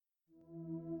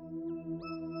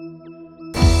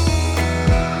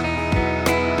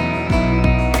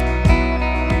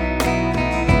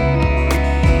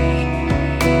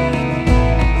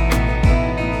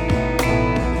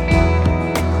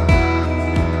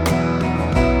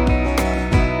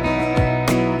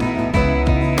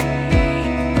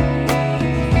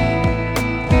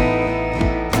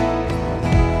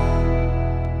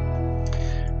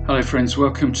friends,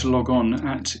 welcome to Log On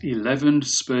at 11,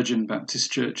 Spurgeon Baptist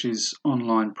Church's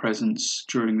online presence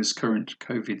during this current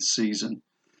COVID season.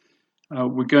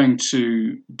 We're going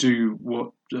to do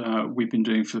what we've been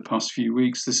doing for the past few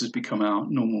weeks. This has become our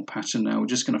normal pattern now. We're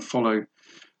just going to follow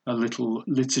a little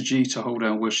liturgy to hold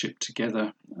our worship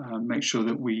together, make sure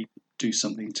that we do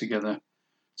something together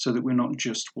so that we're not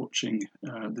just watching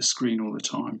the screen all the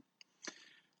time.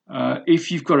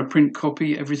 If you've got a print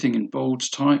copy, everything in bold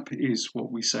type is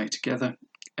what we say together.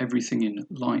 Everything in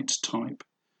light type,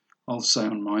 I'll say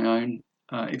on my own.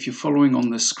 If you're following on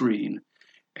the screen,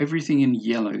 everything in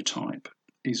yellow type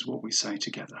is what we say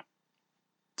together.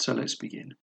 So let's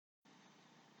begin.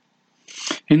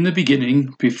 In the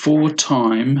beginning, before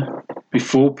time,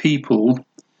 before people,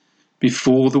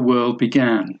 before the world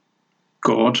began,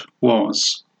 God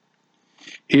was.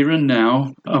 Here and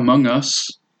now, among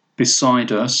us,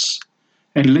 beside us,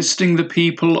 enlisting the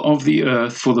people of the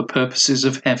earth for the purposes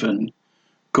of heaven,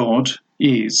 God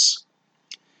is.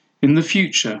 In the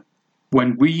future,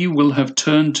 when we will have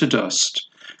turned to dust,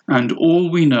 and all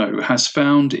we know has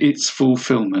found its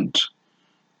fulfillment,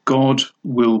 God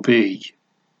will be.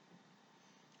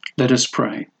 Let us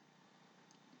pray.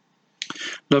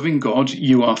 Loving God,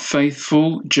 you are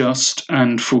faithful, just,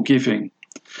 and forgiving.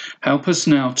 Help us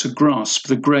now to grasp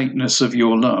the greatness of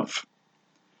your love.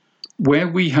 Where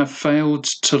we have failed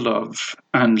to love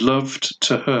and loved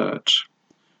to hurt,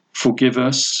 forgive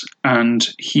us and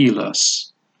heal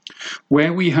us.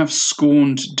 Where we have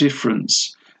scorned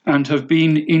difference and have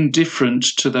been indifferent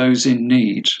to those in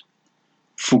need,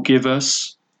 forgive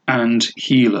us and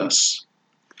heal us.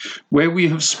 Where we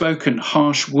have spoken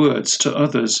harsh words to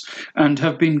others and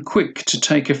have been quick to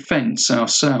take offence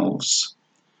ourselves,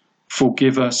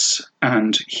 forgive us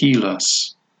and heal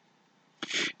us.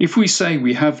 If we say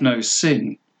we have no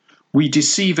sin, we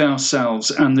deceive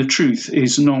ourselves and the truth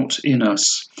is not in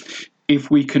us. If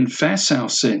we confess our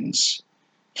sins,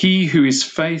 he who is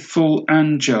faithful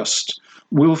and just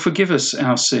will forgive us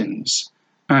our sins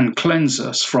and cleanse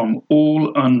us from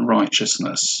all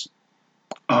unrighteousness.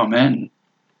 Amen.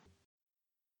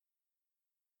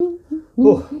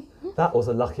 Oh, that was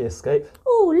a lucky escape.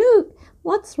 Oh, Luke,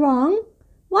 what's wrong?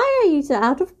 Why are you so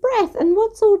out of breath, and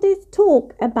what's all this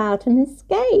talk about an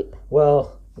escape?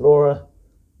 Well, Laura,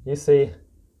 you see,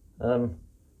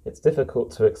 it's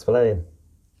difficult to explain.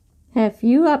 Have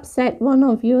you upset one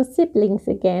of your siblings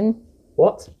again?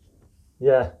 What?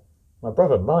 Yeah, my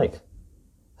brother Mike.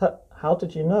 How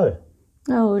did you know?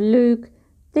 Oh, Luke,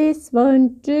 this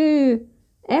won't do.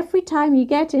 Every time you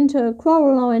get into a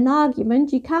quarrel or an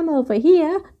argument, you come over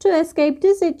here to escape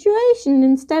the situation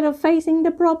instead of facing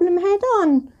the problem head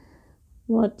on.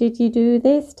 What did you do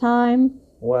this time?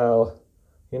 Well,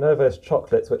 you know those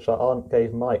chocolates which our aunt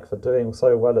gave Mike for doing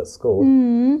so well at school?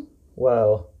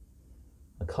 Well,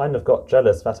 I kind of got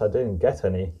jealous that I didn't get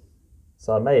any,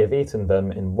 so I may have eaten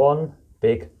them in one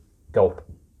big gulp.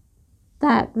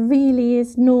 That really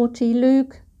is naughty,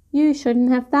 Luke. You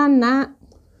shouldn't have done that.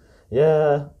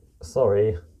 Yeah,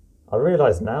 sorry. I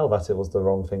realise now that it was the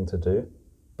wrong thing to do,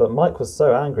 but Mike was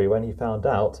so angry when he found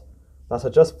out that I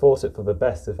just thought it for the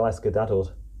best if I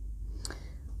skedaddled.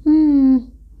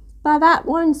 But that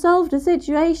won't solve the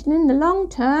situation in the long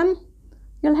term.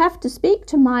 You'll have to speak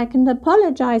to Mike and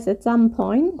apologise at some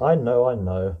point. I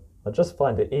know. I just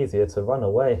find it easier to run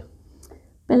away.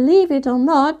 Believe it or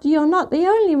not, you're not the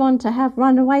only one to have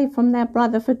run away from their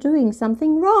brother for doing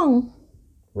something wrong.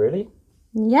 Really?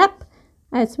 Yep.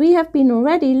 As we have been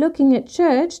already looking at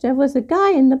church, there was a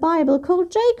guy in the Bible called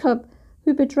Jacob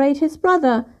who betrayed his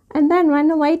brother and then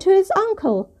ran away to his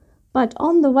uncle. But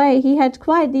on the way he had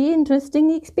quite the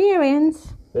interesting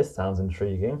experience. This sounds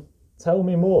intriguing. Tell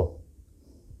me more.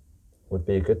 Would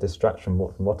be a good distraction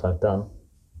from what I've done.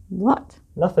 What?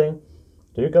 Nothing.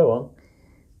 Do go on.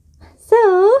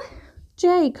 So,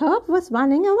 Jacob was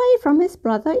running away from his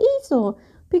brother Esau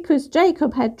because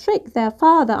Jacob had tricked their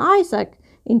father Isaac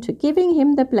into giving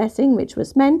him the blessing which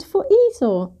was meant for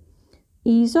Esau.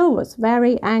 Esau was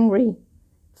very angry.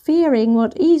 Fearing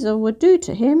what Esau would do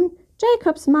to him,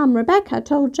 Jacob's mum Rebekah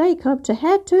told Jacob to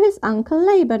head to his uncle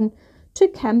Laban to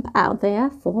camp out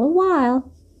there for a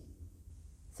while.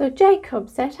 So Jacob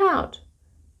set out.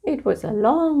 It was a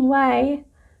long way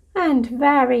and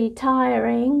very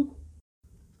tiring.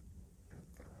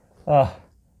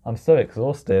 I'm so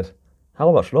exhausted.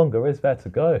 How much longer is there to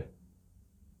go?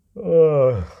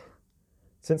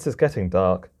 Since it's getting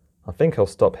dark, I think I'll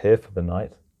stop here for the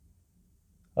night.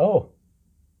 Oh,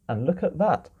 and look at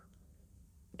that.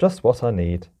 Just what I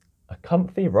need. A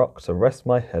comfy rock to rest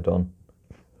my head on.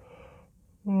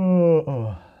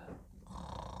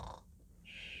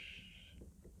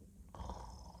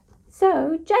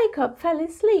 So Jacob fell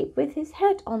asleep with his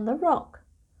head on the rock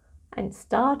and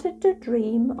started to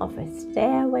dream of a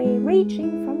stairway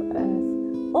reaching from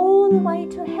earth all the way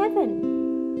to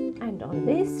heaven. And on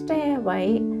this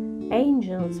stairway,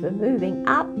 angels were moving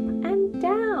up and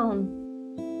down.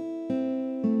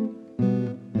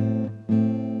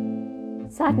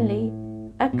 Suddenly,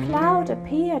 a cloud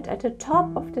appeared at the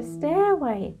top of the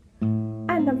stairway,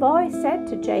 and a voice said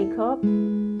to Jacob,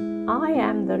 "I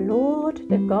am the Lord,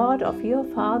 the God of your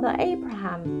father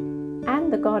Abraham,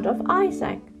 and the God of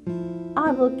Isaac.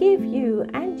 I will give you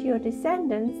and your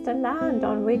descendants the land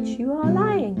on which you are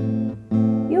lying.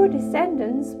 Your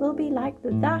descendants will be like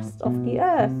the dust of the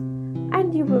earth,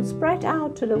 and you will spread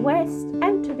out to the west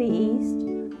and to the east,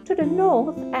 to the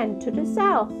north and to the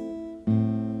south.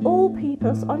 All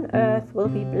peoples on earth will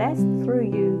be blessed through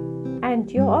you and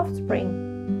your offspring.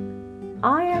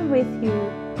 I am with you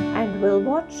and will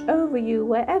watch over you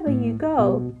wherever you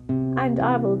go, and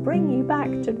I will bring you back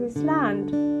to this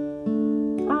land.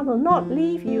 I will not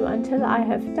leave you until I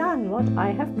have done what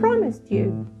I have promised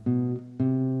you."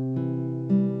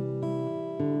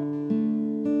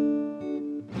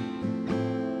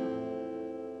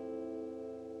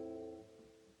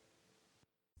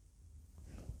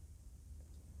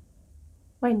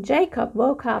 When Jacob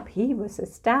woke up, he was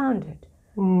astounded,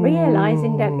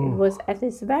 realizing that it was at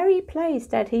this very place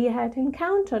that he had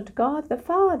encountered God the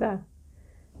Father,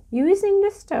 using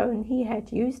the stone he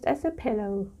had used as a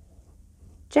pillow.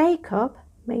 Jacob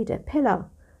made a pillar,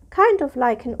 kind of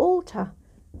like an altar,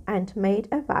 and made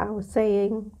a vow,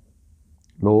 saying,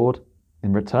 Lord,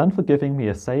 in return for giving me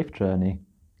a safe journey,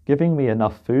 giving me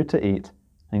enough food to eat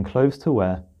and clothes to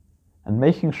wear, and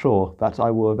making sure that I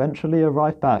will eventually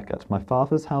arrive back at my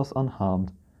father's house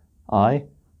unharmed, I,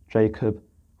 Jacob,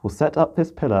 will set up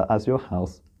this pillar as your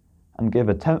house, and give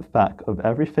a tenth back of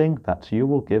everything that you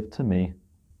will give to me.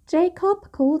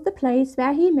 Jacob called the place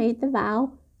where he made the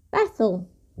vow Bethel.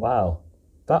 Wow,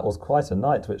 that was quite a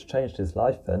night which changed his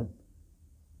life then.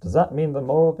 Does that mean the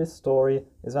moral of this story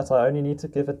is that I only need to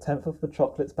give a tenth of the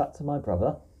chocolates back to my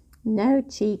brother? No,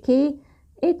 cheeky.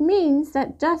 It means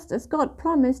that just as God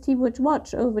promised he would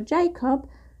watch over Jacob,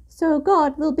 so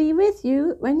God will be with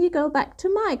you when you go back to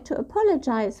Mike to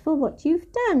apologize for what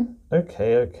you've done.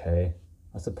 Okay.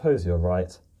 I suppose you're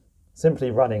right. Simply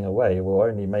running away will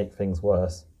only make things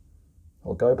worse.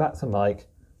 I'll go back to Mike,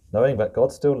 knowing that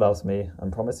God still loves me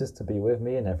and promises to be with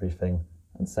me in everything,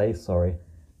 and say sorry.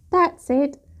 That's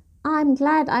it. I'm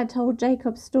glad I told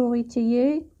Jacob's story to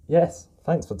you. Yes,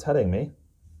 thanks for telling me.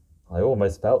 I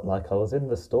almost felt like I was in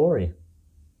the story.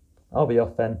 I'll be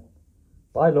off then.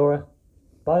 Bye, Laura.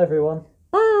 Bye, everyone.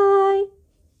 Bye.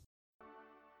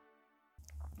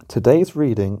 Today's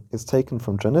reading is taken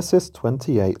from Genesis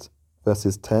 28,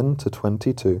 verses 10 to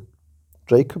 22.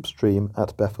 Jacob's dream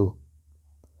at Bethel.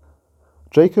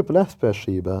 Jacob left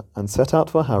Beersheba and set out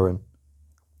for Haran.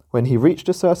 When he reached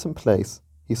a certain place,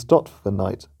 he stopped for the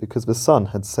night because the sun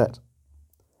had set.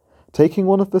 Taking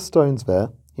one of the stones there,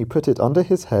 he put it under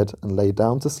his head and lay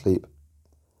down to sleep.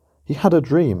 He had a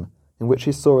dream in which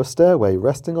he saw a stairway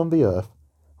resting on the earth,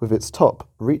 with its top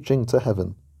reaching to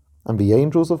heaven, and the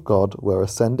angels of God were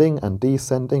ascending and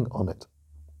descending on it.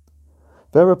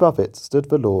 There above it stood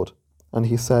the Lord, and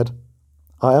he said,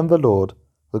 "I am the Lord,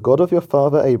 the God of your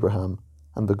father Abraham,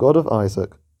 and the God of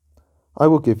Isaac. I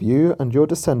will give you and your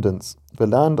descendants the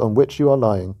land on which you are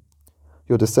lying.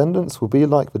 Your descendants will be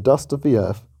like the dust of the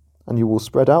earth, and you will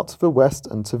spread out to the west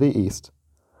and to the east,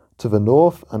 to the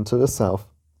north and to the south.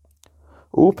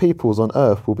 All peoples on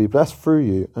earth will be blessed through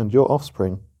you and your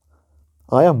offspring.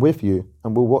 I am with you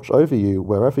and will watch over you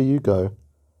wherever you go,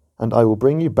 and I will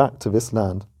bring you back to this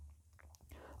land.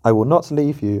 I will not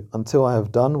leave you until I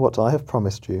have done what I have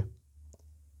promised you."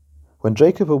 When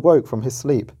Jacob awoke from his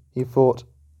sleep, he thought,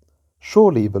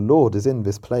 "Surely the Lord is in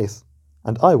this place,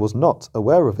 and I was not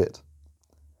aware of it."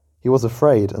 He was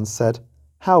afraid and said,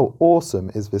 "How awesome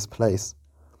is this place!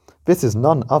 This is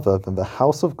none other than the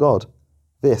house of God.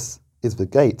 This is the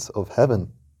gate of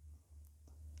heaven."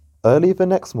 Early the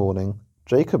next morning,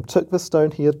 Jacob took the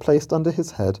stone he had placed under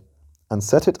his head and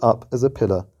set it up as a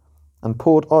pillar and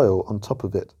poured oil on top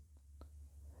of it.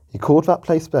 He called that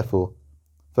place Bethel,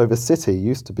 though the city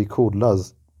used to be called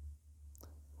Luz.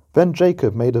 Then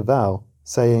Jacob made a vow,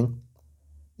 saying,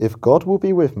 "If God will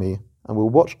be with me and will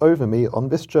watch over me on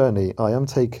this journey I am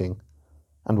taking,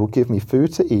 and will give me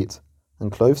food to eat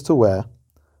and clothes to wear,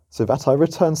 so that I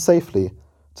return safely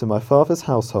to my father's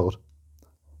household,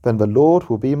 then the Lord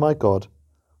will be my God,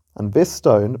 and this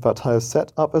stone that I have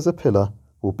set up as a pillar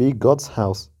will be God's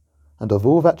house, and of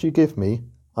all that you give me,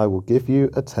 I will give you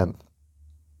a tenth."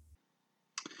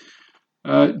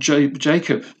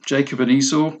 Jacob and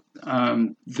Esau,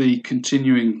 the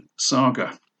continuing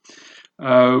saga.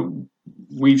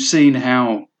 We've seen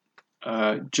how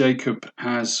Jacob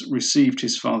has received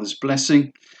his father's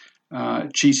blessing,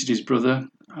 cheated his brother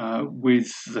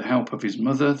with the help of his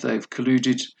mother. They've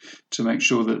colluded to make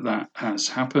sure that that has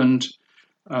happened.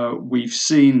 We've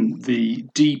seen the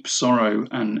deep sorrow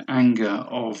and anger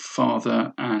of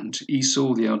father and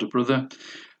Esau, the elder brother,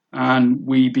 and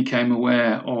we became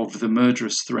aware of the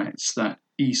murderous threats that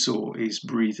Esau is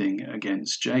breathing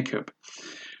against Jacob.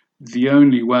 The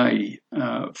only way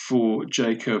for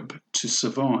Jacob to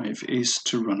survive is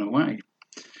to run away.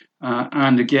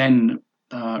 And again,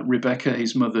 Rebecca,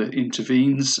 his mother,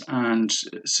 intervenes and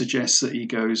suggests that he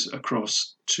goes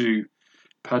across to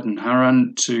Paddan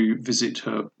Haran to visit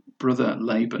her brother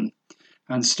Laban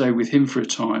and stay with him for a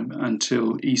time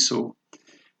until Esau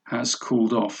has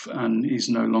cooled off and is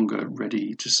no longer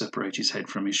ready to separate his head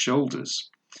from his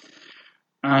shoulders.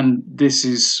 And this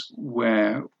is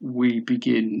where we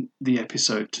begin the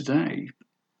episode today.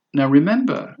 Now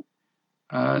remember,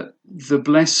 the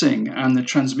blessing and the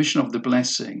transmission of the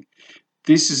blessing,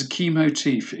 this is a key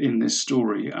motif in this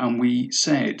story. And we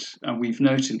said, and we've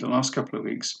noted the last couple of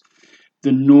weeks,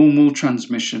 the normal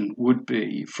transmission would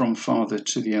be from father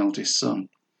to the eldest son.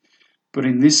 But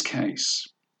in this case,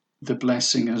 the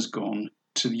blessing has gone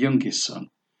to the youngest son.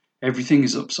 Everything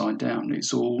is upside down.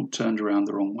 It's all turned around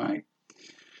the wrong way.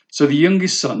 So the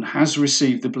youngest son has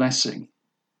received the blessing,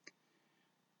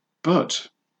 but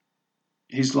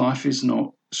his life is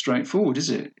not straightforward, is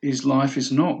it? His life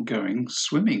is not going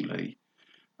swimmingly.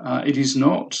 It is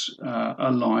not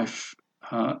a life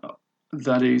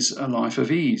that is a life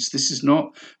of ease. This is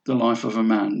not the life of a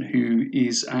man who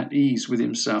is at ease with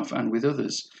himself and with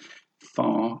others.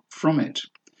 Far from it.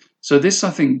 So this, I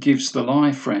think, gives the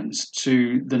lie, friends,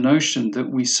 to the notion that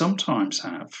we sometimes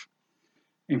have,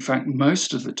 in fact,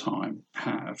 most of the time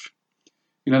have,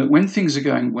 that when things are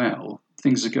going well,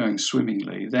 things are going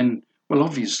swimmingly, then, well,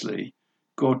 obviously,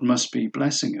 God must be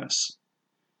blessing us.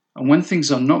 And when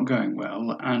things are not going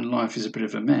well and life is a bit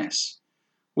of a mess,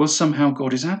 well, somehow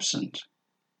God is absent.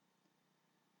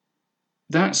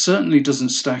 That certainly doesn't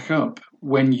stack up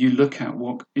when you look at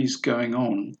what is going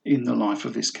on in the life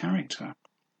of this character.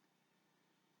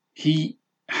 He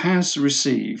has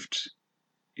received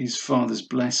his father's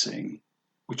blessing,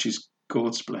 which is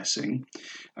God's blessing,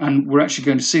 and we're actually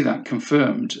going to see that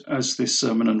confirmed as this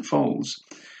sermon unfolds.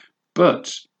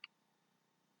 But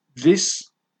this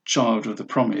child of the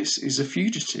promise is a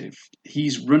fugitive.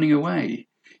 He's running away.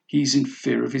 He's in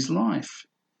fear of his life.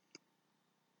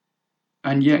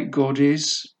 And yet God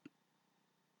is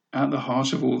at the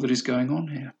heart of all that is going on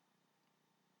here.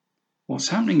 What's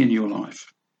happening in your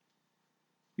life?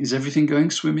 Is everything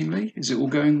going swimmingly? Is it all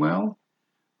going well?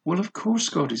 Well, of course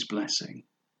God is blessing.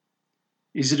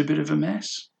 Is it a bit of a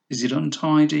mess? Is it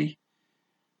untidy?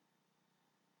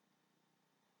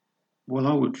 Well,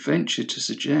 I would venture to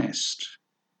suggest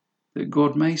that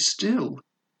God may still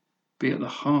be at the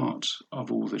heart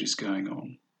of all that is going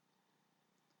on.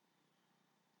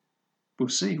 We'll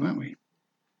see, won't we?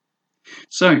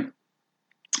 So,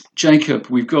 Jacob,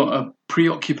 we've got a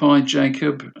preoccupied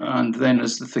Jacob, and then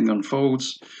as the thing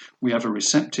unfolds, we have a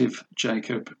receptive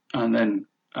Jacob, and then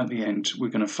at the end, we're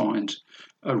going to find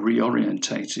a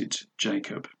reorientated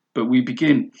Jacob. But we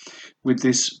begin with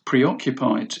this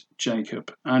preoccupied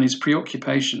Jacob, and his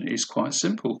preoccupation is quite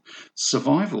simple: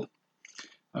 survival.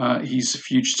 He's a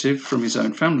fugitive from his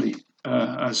own family,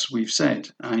 as we've said,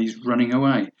 and he's running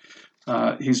away.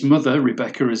 His mother,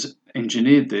 Rebecca, has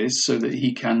engineered this so that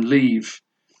he can leave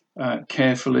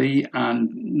carefully and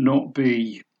not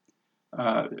be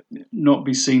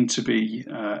seen to be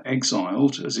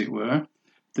exiled, as it were.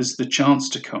 There's the chance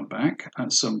to come back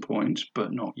at some point,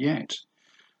 but not yet.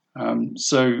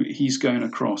 So he's going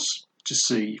across to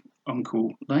see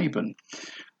Uncle Laban.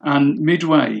 And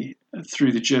midway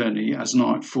through the journey, as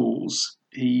night falls,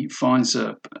 he finds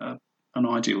an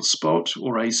ideal spot,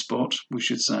 or a spot, we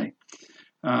should say,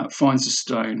 finds a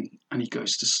stone, and he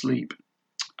goes to sleep.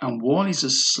 And while he's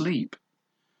asleep,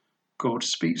 God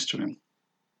speaks to him.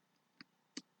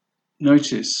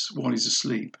 Notice, while he's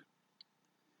asleep,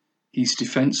 he's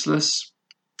defenseless.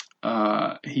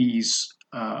 He's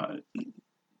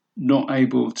not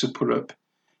able to put up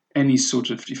any sort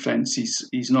of defense.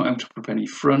 He's not able to put up any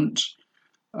front.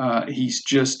 He's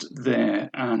just there,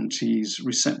 and he's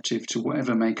receptive to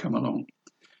whatever may come along.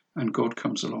 And God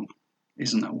comes along.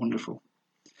 Isn't that wonderful?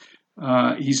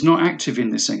 He's not active in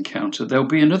this encounter. There'll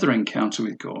be another encounter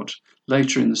with God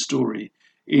later in the story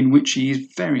in which he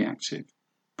is very active.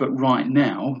 But right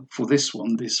now, for this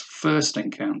one, this first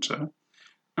encounter,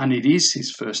 and it is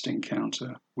his first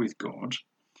encounter with God,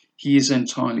 he is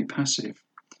entirely passive.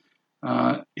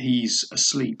 He's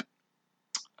asleep,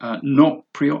 not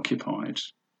preoccupied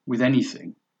with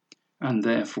anything, and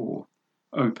therefore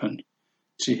open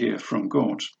to hear from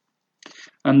God.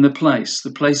 And the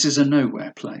place is a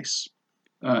nowhere place.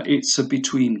 It's a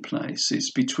between place.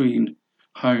 It's between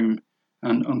home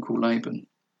and Uncle Laban.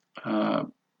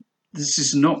 This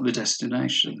is not the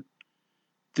destination.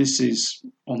 This is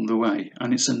on the way,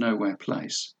 and it's a nowhere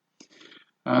place.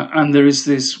 And there is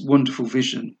this wonderful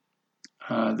vision,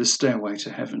 the stairway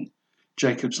to heaven,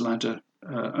 Jacob's ladder,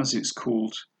 as it's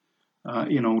called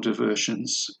in older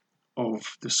versions of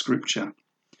the scripture.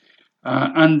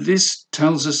 And this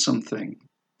tells us something.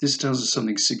 This tells us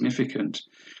something significant.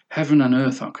 Heaven and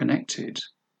earth are connected.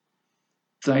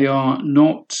 They are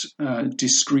not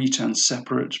discrete and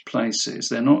separate places.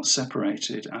 They're not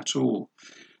separated at all.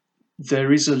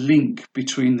 There is a link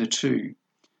between the two,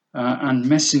 and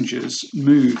messengers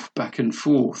move back and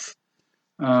forth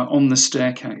on the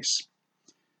staircase.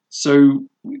 So,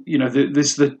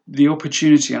 there's the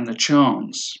opportunity and the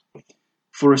chance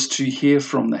for us to hear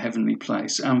from the heavenly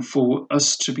place and for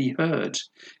us to be heard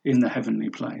in the heavenly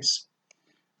place.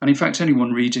 And in fact,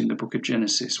 anyone reading the book of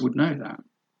Genesis would know that.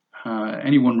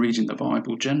 Anyone reading the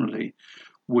Bible generally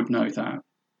would know that.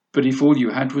 But if all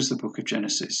you had was the book of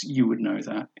Genesis, you would know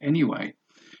that anyway,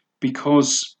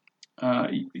 because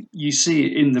you see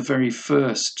it in the very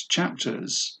first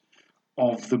chapters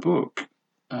of the book,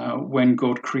 when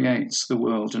God creates the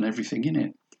world and everything in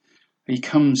it. He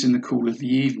comes in the cool of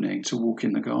the evening to walk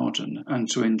in the garden and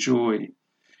to enjoy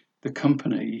the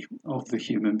company of the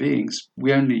human beings.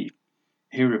 We only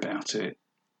hear about it,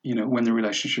 when the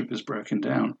relationship is broken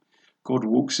down. God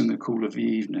walks in the cool of the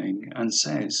evening and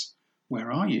says,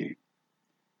 "Where are you?"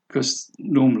 Because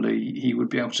normally he would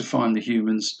be able to find the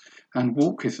humans and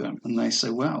walk with them. And they say,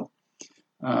 "Well,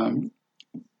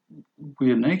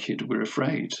 we are naked, we're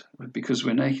afraid. Because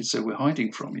we're naked, so we're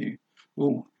hiding from you."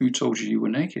 Well, who told you were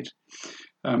naked?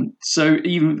 So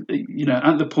even,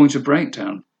 at the point of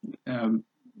breakdown,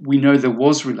 we know there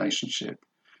was relationship,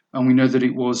 and we know that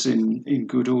it was in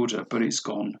good order, but it's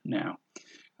gone now.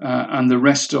 And the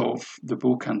rest of the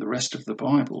book and the rest of the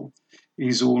Bible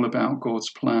is all about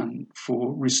God's plan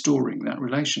for restoring that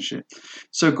relationship.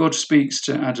 So God speaks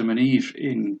to Adam and Eve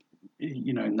in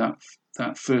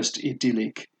that first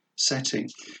idyllic setting.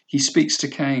 He speaks to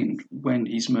Cain when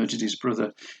he's murdered his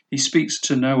brother. He speaks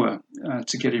to Noah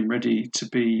to get him ready to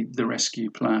be the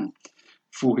rescue plan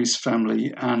for his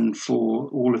family and for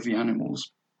all of the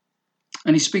animals.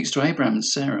 And he speaks to Abraham and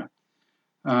Sarah,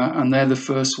 and they're the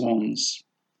first ones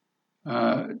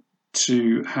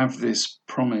to have this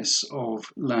promise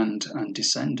of land and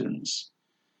descendants.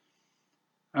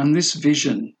 And this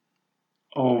vision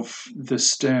of the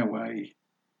stairway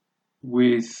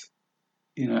with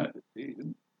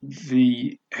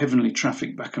the heavenly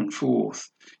traffic back and forth,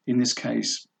 in this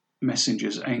case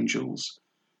messengers, angels,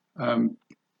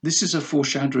 this is a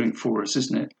foreshadowing for us,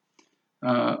 isn't it,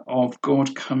 of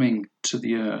God coming to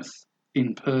the earth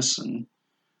in person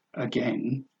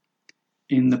again,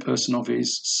 in the person of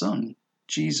his Son,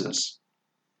 Jesus.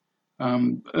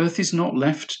 Earth is not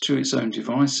left to its own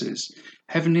devices.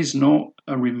 Heaven is not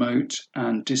a remote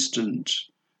and distant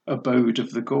abode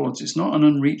of the gods. It's not an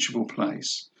unreachable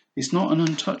place. It's not an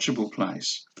untouchable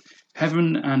place.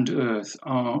 Heaven and earth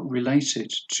are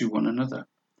related to one another.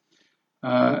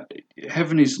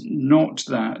 Heaven is not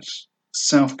that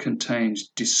self-contained,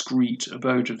 discrete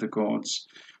abode of the gods,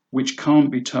 which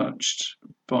can't be touched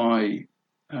by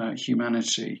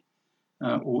humanity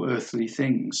or earthly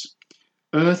things.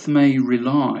 Earth may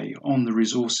rely on the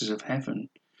resources of heaven.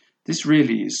 This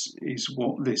really is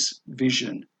what this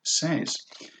vision says.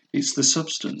 It's the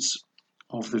substance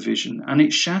of the vision, and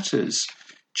it shatters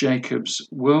Jacob's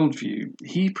worldview.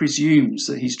 He presumes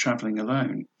that he's travelling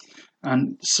alone,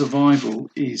 and survival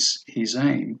is his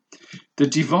aim. The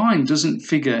divine doesn't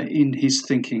figure in his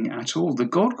thinking at all. The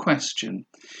God question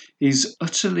is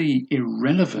utterly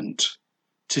irrelevant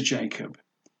to Jacob.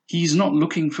 He's not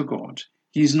looking for God.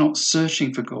 He's not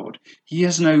searching for God. He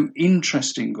has no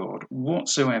interest in God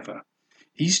whatsoever.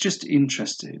 He's just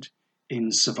interested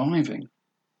in surviving.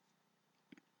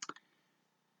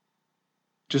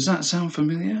 Does that sound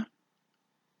familiar?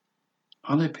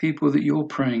 Are there people that you're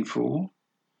praying for?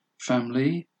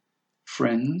 Family,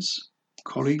 friends,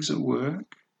 colleagues at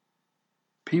work,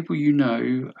 people you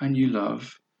know and you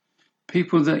love,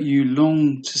 people that you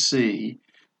long to see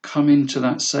come into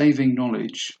that saving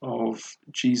knowledge of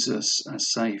Jesus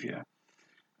as Saviour.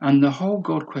 And the whole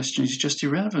God question is just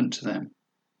irrelevant to them.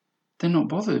 They're not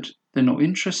bothered. They're not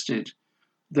interested.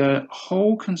 Their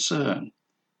whole concern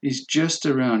is just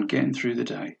around getting through the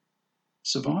day.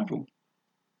 Survival.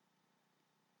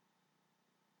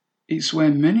 It's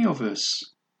where many of us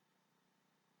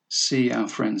see our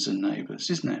friends and neighbours,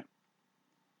 isn't it?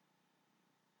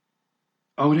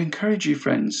 I would encourage you,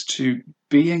 friends, to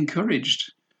be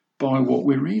encouraged by what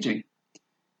we're reading,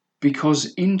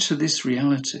 because into this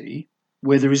reality,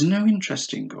 where there is no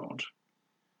interest in God,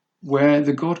 where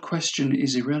the God question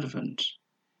is irrelevant,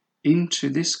 into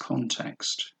this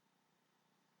context,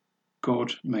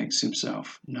 God makes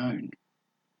himself known.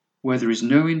 Where there is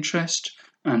no interest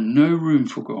and no room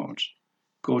for God,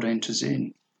 God enters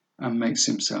in and makes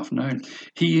himself known.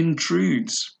 He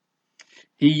intrudes,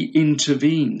 he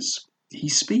intervenes, he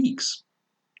speaks.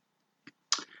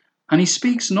 And he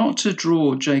speaks not to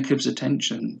draw Jacob's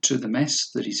attention to the mess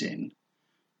that he's in,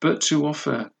 but to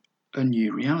offer a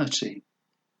new reality,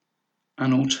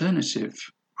 an alternative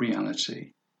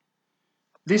reality.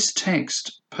 This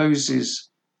text poses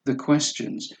the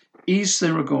questions: is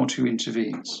there a God who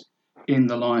intervenes in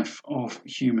the life of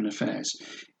human affairs?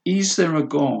 Is there a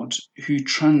God who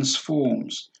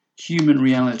transforms human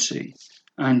reality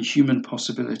and human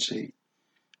possibility?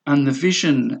 And the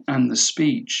vision and the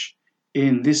speech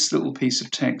in this little piece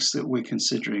of text that we're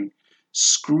considering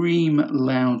scream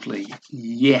loudly,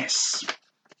 yes.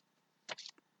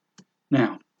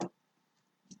 Now,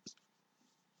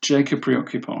 Jacob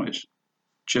preoccupied,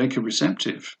 Jacob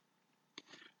receptive.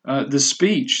 The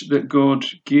speech that God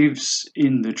gives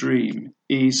in the dream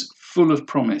is full of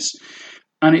promise.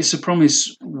 And it's a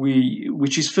promise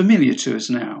which is familiar to us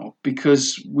now,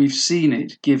 because we've seen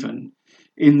it given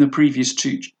in the previous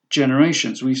two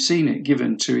generations. We've seen it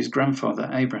given to his grandfather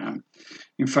Abraham.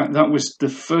 In fact, that was the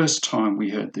first time we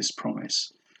heard this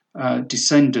promise,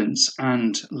 descendants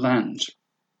and land.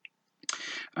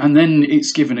 And then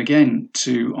it's given again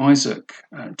to Isaac,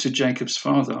 to Jacob's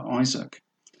father, Isaac.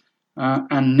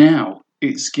 And now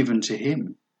it's given to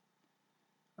him.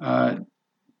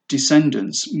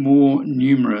 Descendants more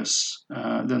numerous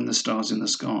than the stars in the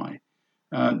sky,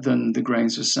 than the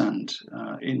grains of sand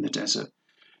in the desert.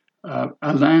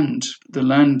 A land, the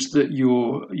land that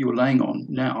you're laying on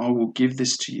now, I will give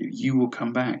this to you. You will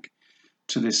come back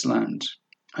to this land,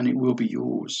 and it will be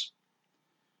yours.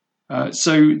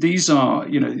 So these are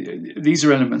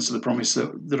elements of the promise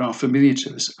that are familiar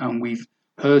to us, and we've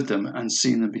heard them and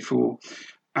seen them before,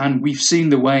 and we've seen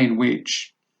the way in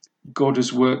which God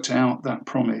has worked out that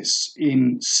promise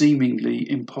in seemingly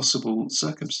impossible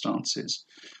circumstances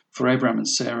for Abraham and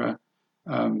Sarah,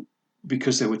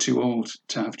 because they were too old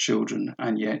to have children,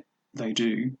 and yet they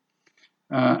do,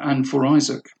 and for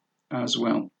Isaac as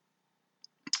well.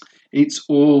 It's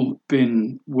all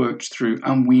been worked through,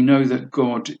 and we know that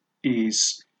God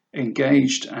is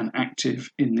engaged and active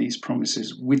in these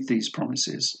promises, with these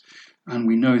promises, and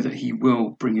we know that he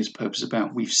will bring his purpose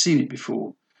about. We've seen it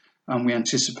before, and we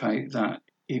anticipate that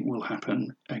it will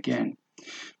happen again.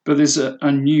 But there's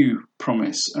a new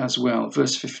promise as well.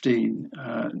 Verse 15,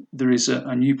 there is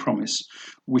a new promise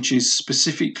which is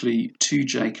specifically to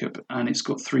Jacob, and it's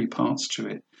got three parts to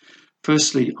it.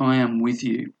 Firstly, I am with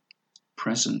you,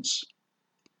 presence.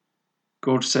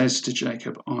 God says to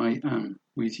Jacob, I am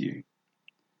with you.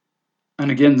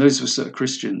 And again, those of us that are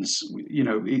Christians,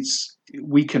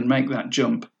 we can make that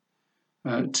jump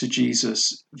to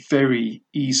Jesus very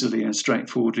easily and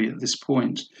straightforwardly at this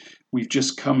point. We've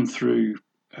just come through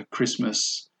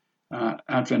Christmas,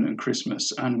 Advent and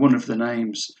Christmas, and one of the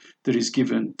names that is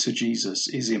given to Jesus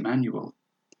is Emmanuel,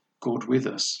 God with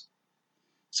us.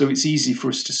 So it's easy for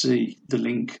us to see the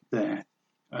link there,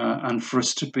 and for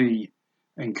us to be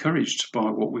encouraged by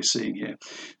what we're seeing here.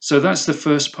 So that's the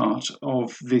first part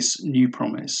of this new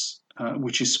promise,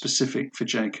 which is specific for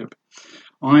Jacob.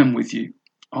 I am with you.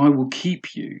 I will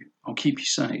keep you. I'll keep you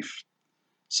safe.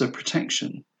 So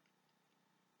protection.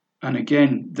 And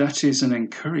again, that is an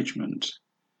encouragement.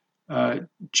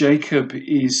 Jacob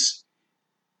is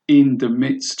in the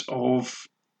midst of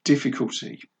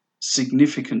difficulty,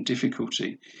 significant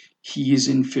difficulty. He is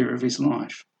in fear of his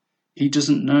life. He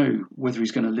doesn't know whether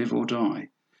he's going to live or die.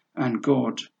 And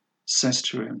God says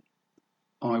to him,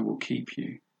 I will keep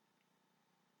you.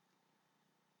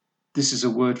 This is a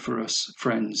word for us,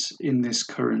 friends, in this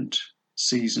current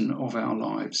season of our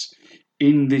lives,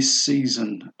 in this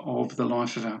season of the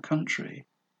life of our country.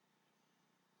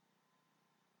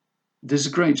 There's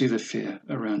a great deal of fear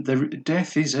around.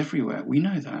 Death is everywhere. We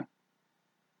know that.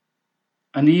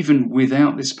 And even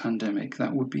without this pandemic,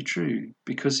 that would be true,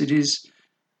 because it is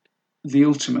the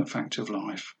ultimate fact of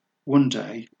life. One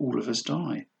day, all of us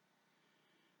die.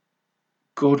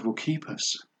 God will keep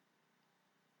us.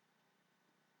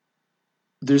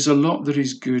 There's a lot that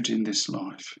is good in this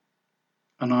life,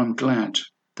 and I'm glad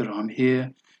that I'm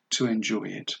here to enjoy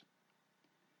it.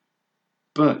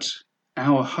 But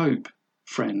our hope,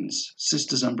 friends,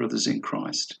 sisters and brothers in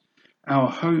Christ, our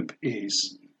hope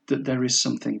is that there is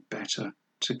something better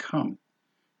to come.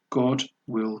 God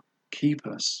will keep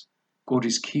us. God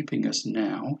is keeping us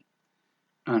now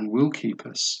and will keep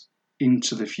us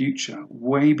into the future,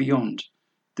 way beyond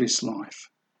this life.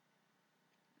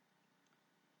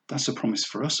 That's a promise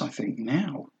for us, I think,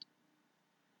 now.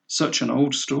 Such an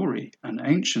old story, an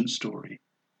ancient story,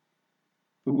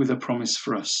 but with a promise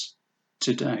for us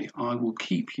today. I will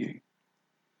keep you.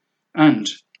 And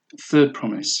third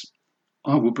promise,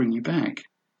 I will bring you back.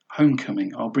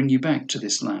 Homecoming, I'll bring you back to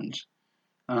this land,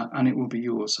 and it will be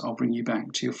yours. I'll bring you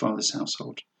back to your father's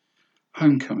household.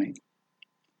 Homecoming.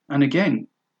 And again,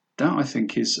 that I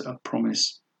think is a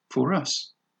promise for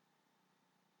us.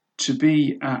 To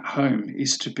be at home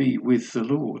is to be with the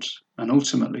Lord, and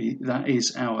ultimately that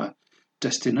is our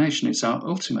destination. It's our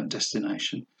ultimate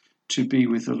destination, to be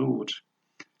with the Lord.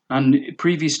 And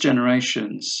previous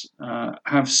generations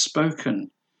have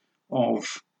spoken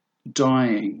of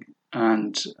dying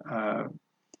and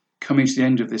coming to the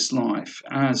end of this life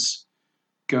as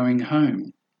going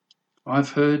home. I've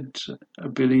heard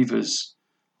believers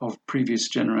of previous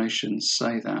generations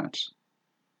say that,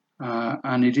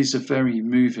 and it is a very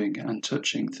moving and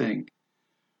touching thing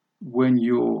when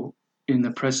you're in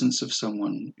the presence of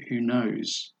someone who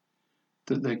knows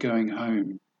that they're going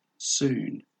home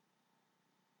soon.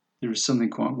 There is something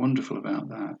quite wonderful about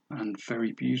that, and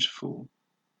very beautiful,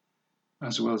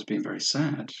 as well as being very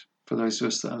sad for those of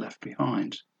us that are left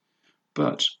behind.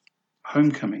 But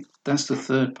homecoming, that's the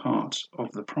third part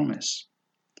of the promise.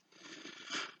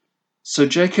 So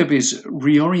Jacob is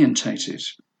reorientated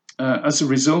as a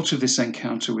result of this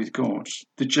encounter with God.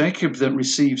 The Jacob that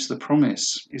receives the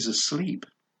promise is asleep.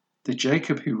 The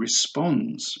Jacob who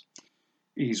responds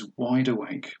is wide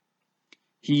awake.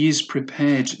 He is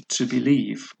prepared to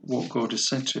believe what God has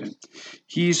said to him.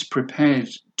 He is prepared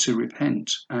to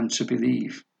repent and to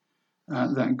believe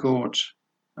that God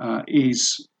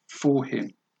is for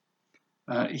him.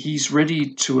 He's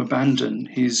ready to abandon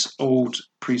his old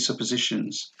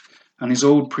presuppositions and his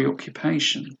old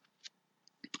preoccupation,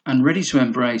 and ready to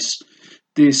embrace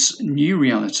this new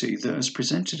reality that has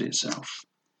presented itself.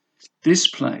 This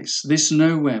place, this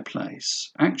nowhere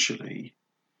place, actually,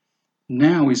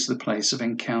 now is the place of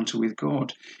encounter with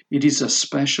God. It is a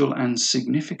special and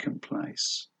significant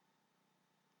place.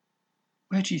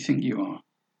 Where do you think you are?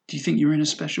 Do you think you're in a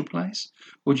special place?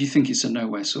 Or do you think it's a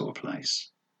nowhere sort of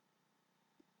place?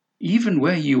 Even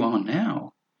where you are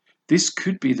now, this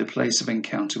could be the place of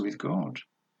encounter with God.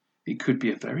 It could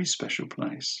be a very special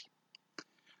place.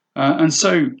 And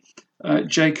so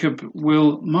Jacob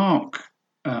will mark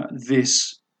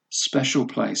this special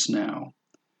place now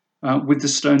with the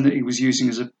stone that he was using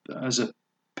as a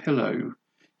pillow.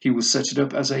 He will set it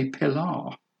up as a pillar.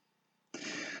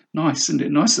 Nice, isn't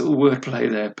it? Nice little wordplay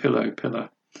there, pillow, pillar.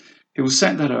 He will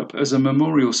set that up as a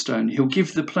memorial stone. He'll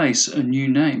give the place a new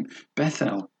name,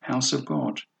 Bethel, house of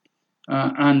God.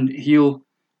 And he'll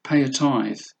pay a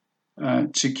tithe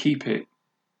to keep it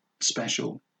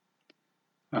special.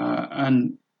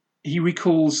 And he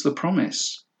recalls the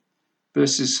promise,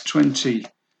 verses 20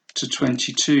 to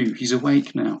 22. He's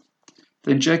awake now.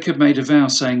 Then Jacob made a vow,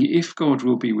 saying, if God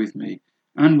will be with me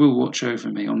and will watch over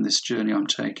me on this journey I'm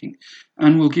taking,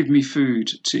 and will give me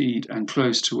food to eat and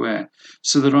clothes to wear,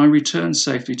 so that I return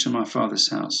safely to my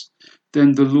father's house,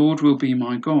 then the Lord will be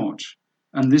my God,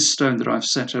 and this stone that I've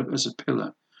set up as a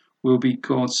pillar will be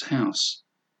God's house,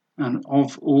 and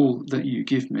of all that you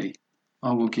give me,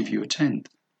 I will give you a tenth.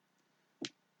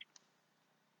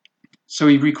 So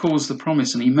he recalls the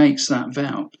promise and he makes that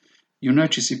vow. You'll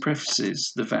notice he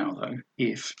prefaces the vow, though,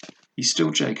 if. He's still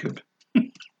Jacob.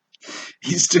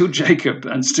 He's still Jacob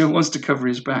and still wants to cover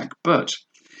his back, but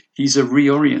he's a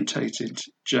reorientated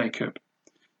Jacob.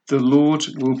 The Lord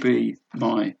will be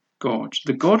my God.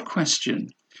 The God question,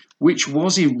 which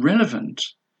was irrelevant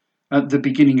at the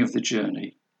beginning of the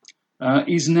journey,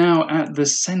 is now at the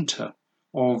center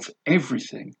of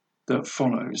everything that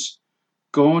follows.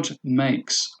 God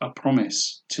makes a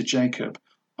promise to Jacob,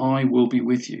 I will be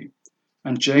with you.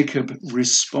 And Jacob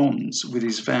responds with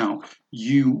his vow,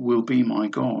 you will be my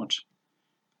God.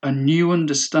 A new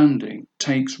understanding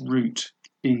takes root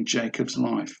in Jacob's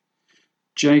life.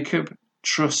 Jacob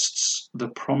trusts the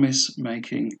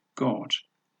promise-making God.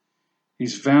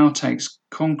 His vow takes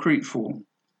concrete form,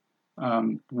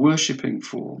 worshipping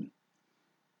form.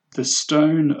 The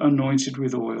stone anointed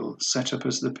with oil, set up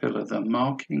as the pillar, the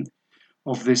marking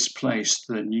of this place,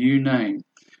 the new name,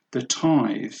 the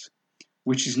tithe,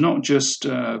 which is not just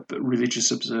religious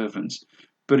observance,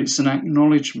 but it's an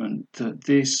acknowledgement that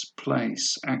this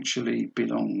place actually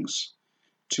belongs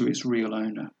to its real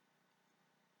owner.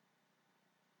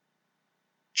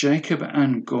 Jacob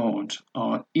and God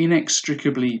are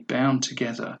inextricably bound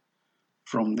together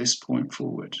from this point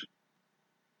forward.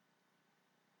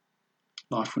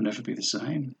 Life will never be the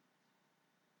same.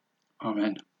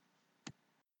 Amen.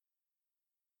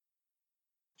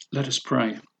 Let us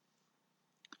pray.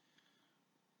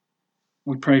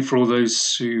 We pray for all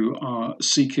those who are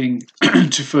seeking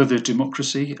to further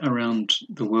democracy around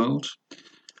the world.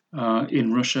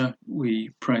 In Russia, we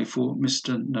pray for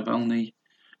Mr. Navalny,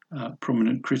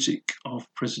 prominent critic of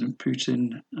President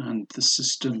Putin and the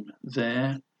system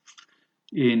there.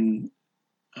 In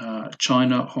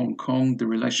China, Hong Kong, the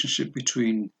relationship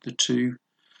between the two,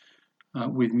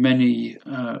 with many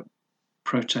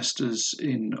protesters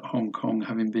in Hong Kong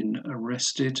having been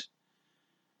arrested.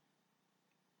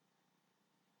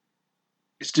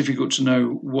 It's difficult to know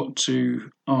what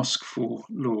to ask for,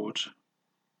 Lord.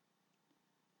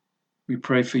 We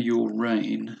pray for your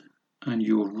reign and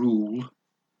your rule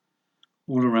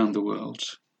all around the world,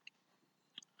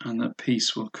 and that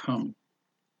peace will come.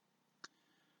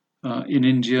 In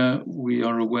India, we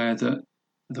are aware that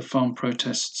the farm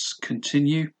protests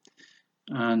continue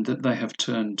and that they have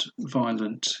turned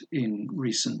violent in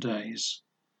recent days.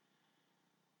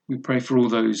 We pray for all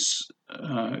those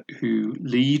who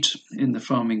lead in the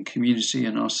farming community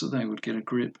and ask that they would get a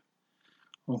grip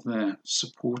of their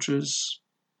supporters.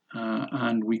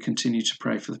 And we continue to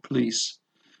pray for the police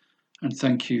and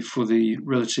thank you for the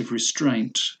relative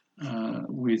restraint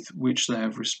with which they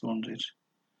have responded.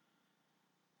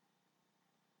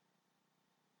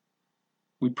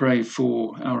 We pray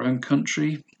for our own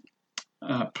country.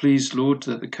 Please, Lord,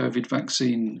 that the COVID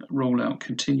vaccine rollout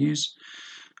continues,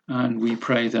 and we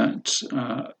pray that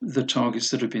the targets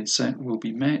that have been set will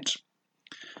be met.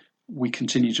 We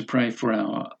continue to pray for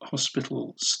our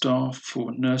hospital staff,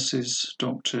 for nurses,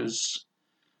 doctors,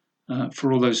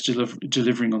 for all those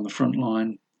delivering on the front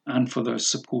line, and for those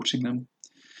supporting them.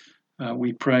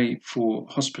 We pray for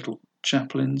hospital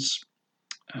chaplains,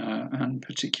 and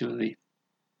particularly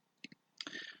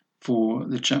for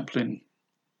the chaplain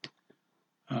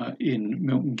in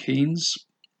Milton Keynes.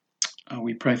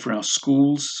 We pray for our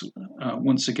schools.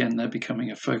 Once again, they're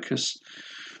becoming a focus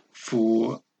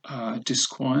for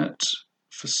disquiet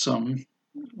for some.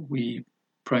 We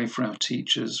pray for our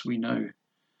teachers. We know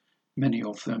many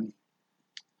of them.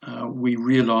 We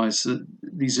realise that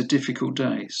these are difficult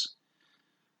days,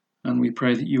 and we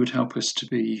pray that you would help us to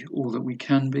be all that we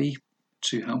can be,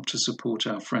 to help to support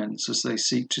our friends as they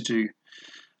seek to do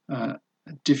a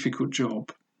difficult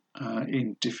job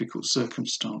in difficult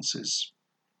circumstances.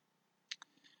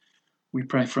 We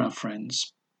pray for our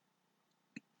friends,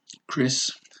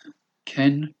 Chris,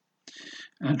 Ken,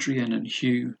 Adrienne and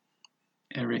Hugh,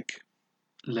 Eric,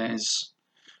 Les,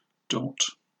 Dot,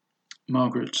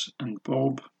 Margaret and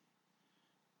Bob,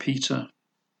 Peter,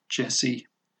 Jessie,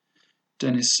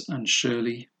 Dennis and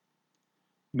Shirley,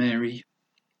 Mary,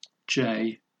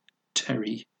 Jay,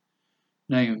 Terry,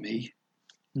 Naomi,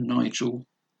 Nigel,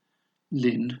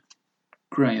 Lynn,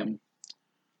 Graham,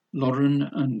 Lauren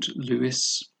and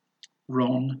Lewis,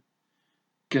 Ron,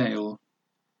 Gail,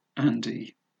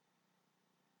 Andy.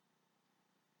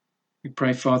 We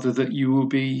pray, Father, that you will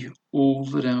be all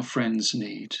that our friends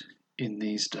need in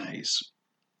these days.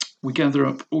 We gather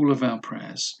up all of our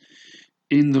prayers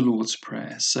in the Lord's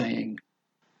Prayer, saying,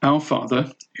 Our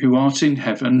Father, who art in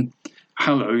heaven,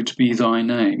 hallowed be thy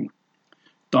name.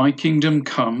 Thy kingdom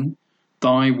come,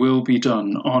 thy will be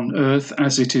done, on earth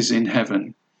as it is in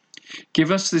heaven.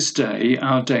 Give us this day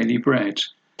our daily bread,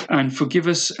 and forgive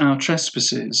us our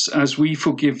trespasses, as we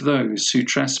forgive those who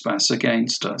trespass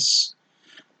against us.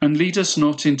 And lead us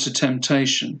not into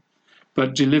temptation,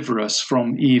 but deliver us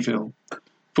from evil.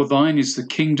 For thine is the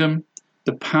kingdom,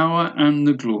 the power, and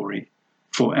the glory,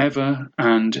 for ever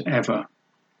and ever.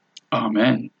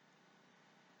 Amen.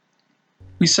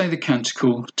 We say the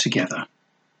canticle together.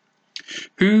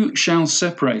 Who shall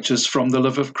separate us from the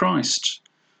love of Christ?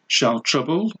 Shall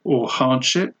trouble, or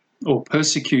hardship, or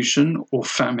persecution, or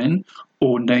famine,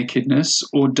 or nakedness,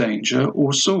 or danger,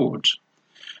 or sword?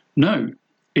 No,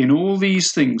 in all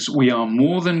these things we are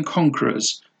more than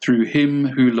conquerors through him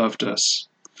who loved us.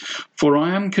 For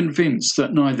I am convinced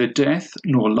that neither death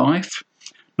nor life,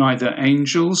 neither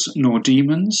angels nor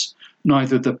demons,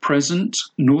 neither the present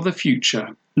nor the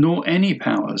future, nor any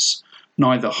powers,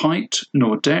 neither height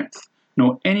nor depth,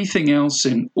 nor anything else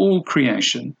in all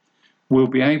creation will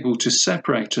be able to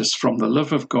separate us from the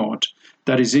love of God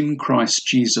that is in Christ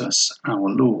Jesus our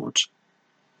Lord.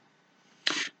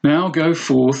 Now go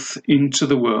forth into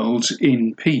the world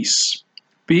in peace,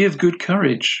 Be of good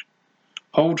courage.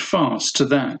 Hold fast to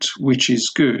that which is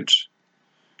good.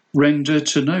 Render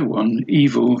to no one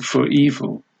evil for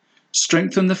evil.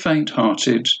 Strengthen the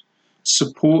faint-hearted.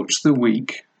 Support the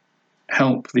weak.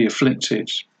 Help the afflicted.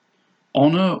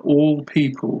 Honour all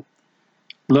people.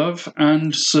 Love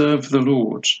and serve the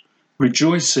Lord,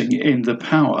 rejoicing in the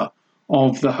power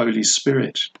of the Holy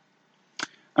Spirit.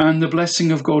 And the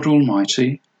blessing of God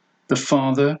Almighty, the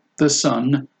Father, the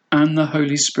Son, and the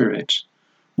Holy Spirit,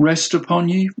 rest upon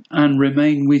you and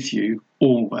remain with you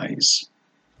always.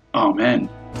 Amen.